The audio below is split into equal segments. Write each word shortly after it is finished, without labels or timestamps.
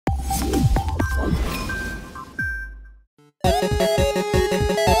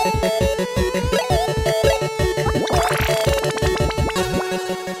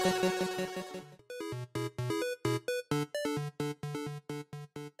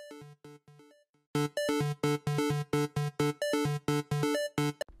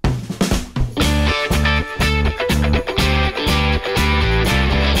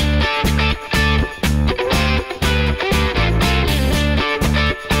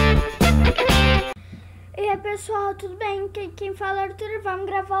Pessoal, tudo bem? Quem fala é o Arthur, vamos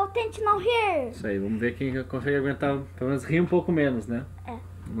gravar o Tente Não Rir. Isso aí, vamos ver quem consegue aguentar, pelo menos rir um pouco menos, né? É.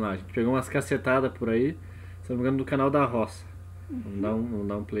 Vamos lá, a gente pegou umas cacetadas por aí, se não me engano, do canal da Roça. Vamos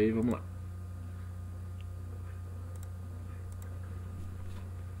dar um play e vamos lá.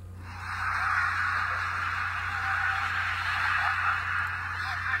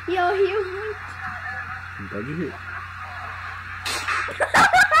 E eu rio muito. Não pode rir.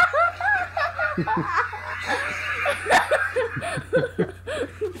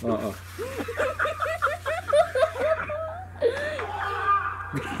 Ó.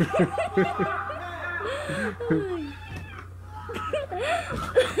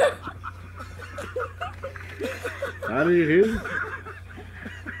 Para de rir.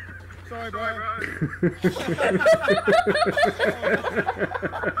 Sorry, bro.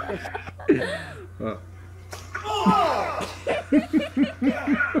 Ó.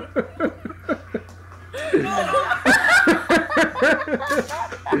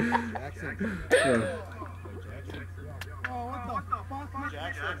 Oh, what the fuck?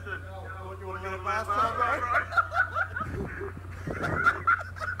 Jackson. You wanna get a last time, bro?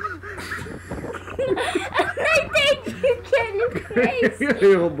 Eu não entendi o que ele fez.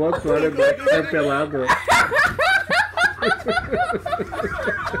 Ele roubou a toalha agora que sai pelado.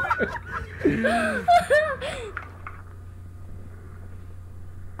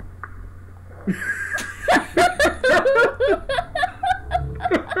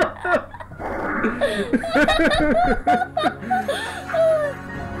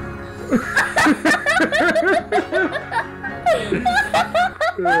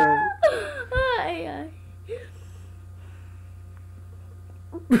 Ai, ai.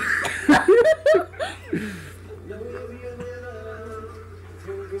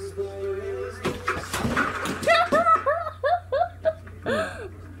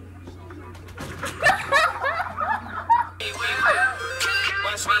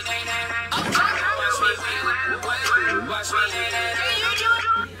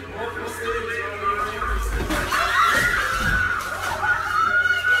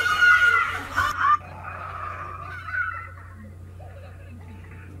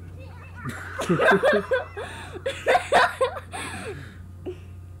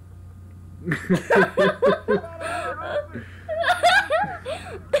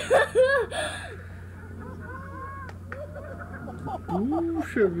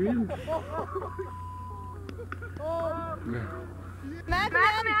 Puxa vida.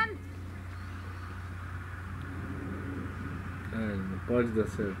 Ai, não pode dar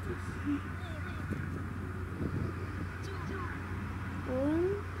certo isso.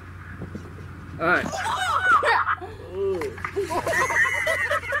 Ai.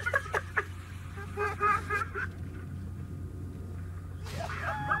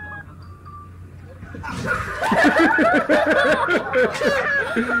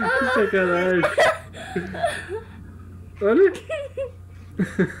 Que sacanagem. Olha.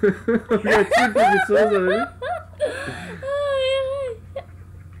 O gatinho preguiçoso ali.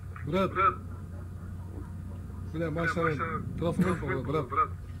 Brad. Olha, mais Fernando. Telefone, por favor, Brad.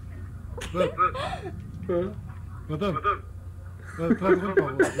 Madame. Traz o por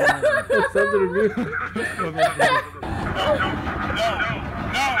favor. Só dormir.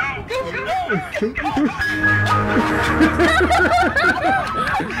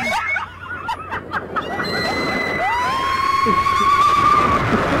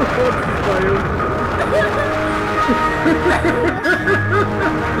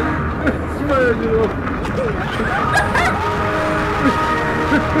 Desmaiou de novo.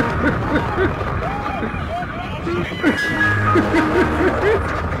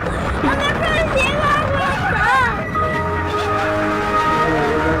 Eu não consigo aguentar.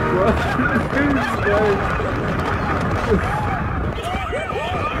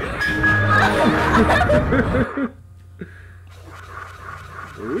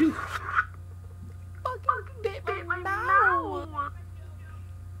 Ui.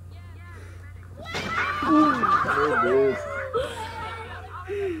 Meu Deus.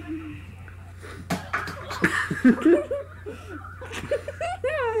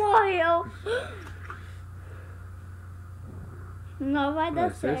 Morreu. Não vai dar Vai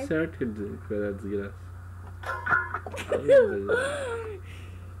ser certo. certo que vai dar desgraça.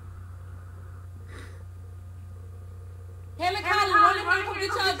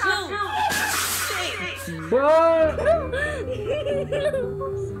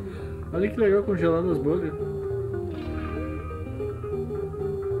 Olha que legal, congelando as bolhas.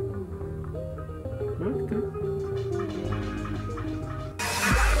 Olha que tem.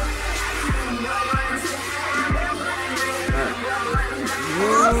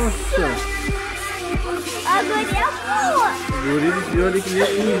 Nossa! A guria boa! O guri desviou ali que nem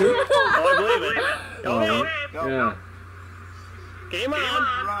assim, viu? É. Game on!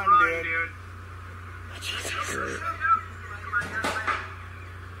 Run, dude.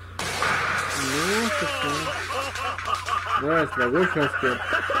 Nossa senhora. Nossa, estragou o churrasqueiro.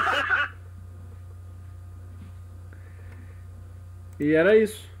 E era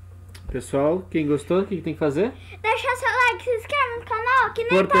isso. Pessoal, quem gostou, o que tem que fazer? Deixa seu like, se inscreve no canal, que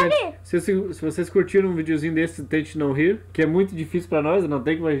nem Importante. tá ali. Se vocês curtiram um videozinho desse, tente não rir, que é muito difícil pra nós, não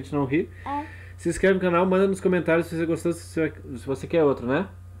tem como a gente não rir. É. Se inscreve no canal, manda nos comentários se você gostou, se você quer outro, né?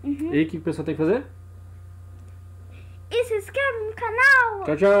 E o que o pessoal tem que fazer? E se inscreve no canal.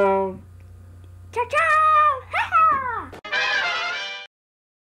 Tchau, tchau! Tchau, tchau!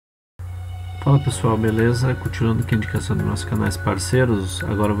 Fala pessoal, beleza? Continuando com a indicação dos nossos canais parceiros,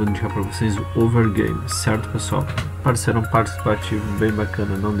 agora eu vou indicar para vocês o Overgame, certo pessoal? Parceiro participativo bem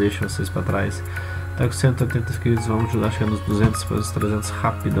bacana, não deixa vocês para trás. Tá com 180 inscritos, vamos ajudar a chegar nos 200, depois os 300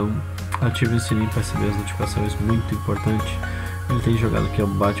 rapidão. Ative o sininho para receber as notificações, muito importante. Ele tem jogado aqui o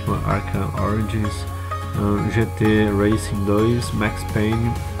Batman Arkham Origins, GT Racing 2, Max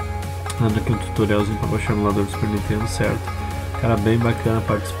Payne, dando aqui um tutorialzinho para baixar o emulador do Super Nintendo, certo? Cara bem bacana,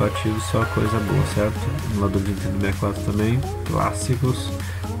 participativo, só coisa boa, certo? Emulador de Nintendo 64 também, clássicos.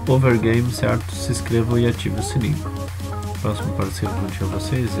 Overgame, certo? Se inscrevam e ative o sininho. O próximo parceiro que eu vou deixar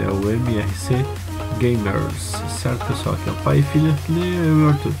vocês é o MRC Gamers, certo pessoal? Aqui é o pai e filho, que nem eu e o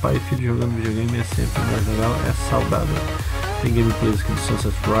Arthur. Pai e filho jogando videogame é sempre mais legal, é saudável. Tem gameplays aqui do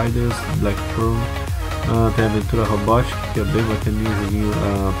Sunset Riders, Black Throne, tem a aventura robótica, que é bem bacaninho, o joguinho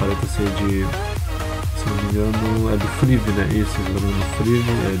aparenta ser de, se não me engano, é do Frive, né? Isso, jogando no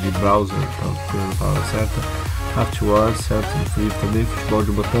Frive, é de browser, tá procurando a palavra certa. After Wars, certo? No Frive também, futebol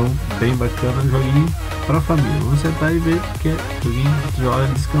de botão, bem bacana, joguinho pra família. Vamos sentar e ver, porque é joguinho de hora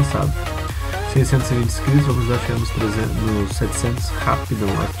descansado. 620 inscritos, vamos dar chegar nos 700 rapidão.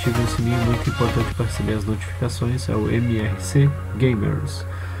 Ative o sininho, muito importante para receber as notificações, é o MRC Gamers.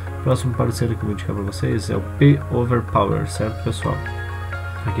 Próximo parceiro que eu vou indicar para vocês é o P Overpower, certo pessoal?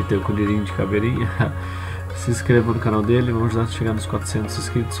 Aqui tem o colherinho de caveirinha. Se inscreva no canal dele, vamos ajudar a chegar nos 400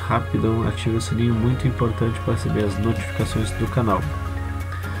 inscritos rapidão. Ative o sininho, muito importante para receber as notificações do canal.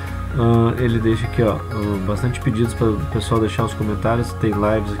 Ele deixa aqui ó, bastante pedidos para o pessoal deixar os comentários. Tem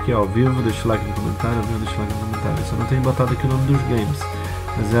lives aqui ó, ao vivo, deixa o like no comentário, ao vivo, deixa o like no comentário. Eu só não tenho botado aqui o nome dos games,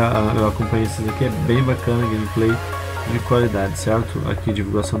 mas eu acompanhei esses aqui, é bem bacana, gameplay de qualidade, certo? Aqui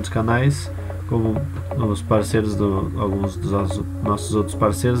divulgação dos canais, como os parceiros alguns dos nossos outros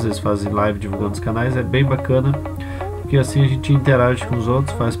parceiros, eles fazem live divulgando os canais, é bem bacana, porque assim a gente interage com os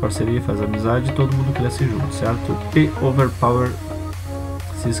outros, faz parceria, faz amizade e todo mundo cresce junto, certo? P Overpower,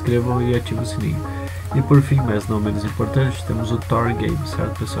 se inscrevam e ativem o sininho. E por fim, mas não menos importante, temos o Thor Game,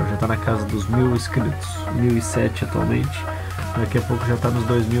 certo pessoal? Já está na casa dos 1000 inscritos, 1007 atualmente, daqui a pouco já está nos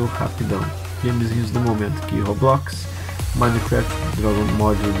 2000 rapidão. Gamezinhos do momento aqui, Roblox, Minecraft,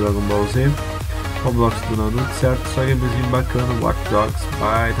 mod Dragon Ball Z, Roblox do Naruto, certo? Só gamezinho bacana, Watch Dogs,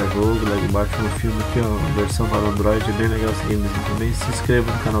 baita jogo, Lego Batman filme aqui, ó, versão para Android, é bem legal esse gamezinho também. Se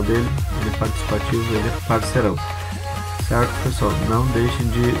inscreva no canal dele, ele é participativo, ele é parceirão. Certo pessoal, não deixem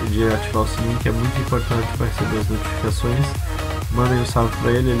de ativar o sininho, que é muito importante para receber as notificações. Mandem um salve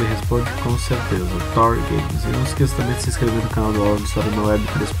para ele, ele responde com certeza. Thor Games. E não esqueça também de se inscrever no canal do Aula de História na Web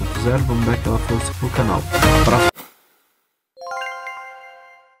 3.0. Vamos dar aquela força pro canal. Abraços!